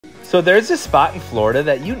So there's a spot in Florida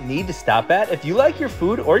that you need to stop at if you like your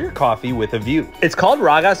food or your coffee with a view. It's called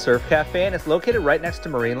Raga Surf Cafe, and it's located right next to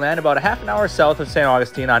Marineland, about a half an hour south of St.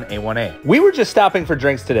 Augustine on A1A. We were just stopping for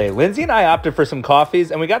drinks today. Lindsay and I opted for some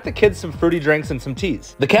coffees, and we got the kids some fruity drinks and some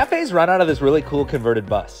teas. The cafe's run out of this really cool converted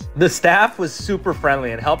bus. The staff was super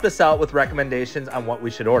friendly and helped us out with recommendations on what we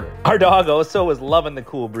should order. Our dog Oso was loving the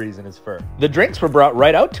cool breeze in his fur. The drinks were brought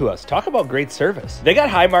right out to us. Talk about great service. They got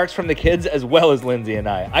high marks from the kids as well as Lindsay and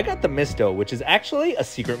I got the misto, which is actually a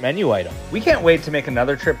secret menu item. We can't wait to make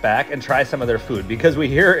another trip back and try some of their food because we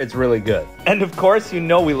hear it's really good. And of course, you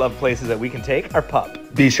know we love places that we can take our pup.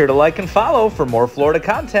 Be sure to like and follow for more Florida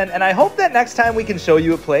content, and I hope that next time we can show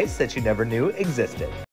you a place that you never knew existed.